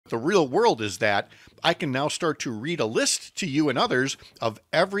The real world is that I can now start to read a list to you and others of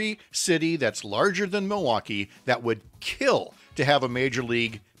every city that's larger than Milwaukee that would kill to have a major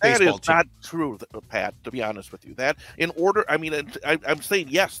league That baseball is team. not true, Pat, to be honest with you. That in order, I mean, I'm saying,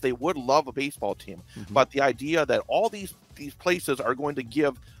 yes, they would love a baseball team, but the idea that all these places are going to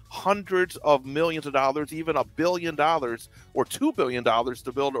give hundreds of millions of dollars, even $1 billion or $2 billion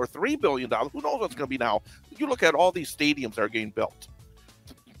to build, or $3 billion, who knows what's going to be now. You look at all these stadiums that are getting built.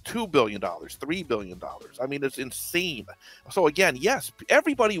 $2 billion, $3 billion. I mean, it's insane. So again, yes,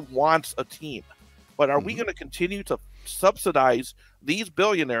 everybody wants a team, but are we going to continue to subsidize these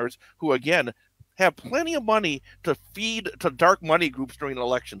billionaires who, again, have plenty of money to feed to dark money groups during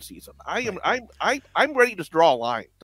election season? I'm ready to draw a line.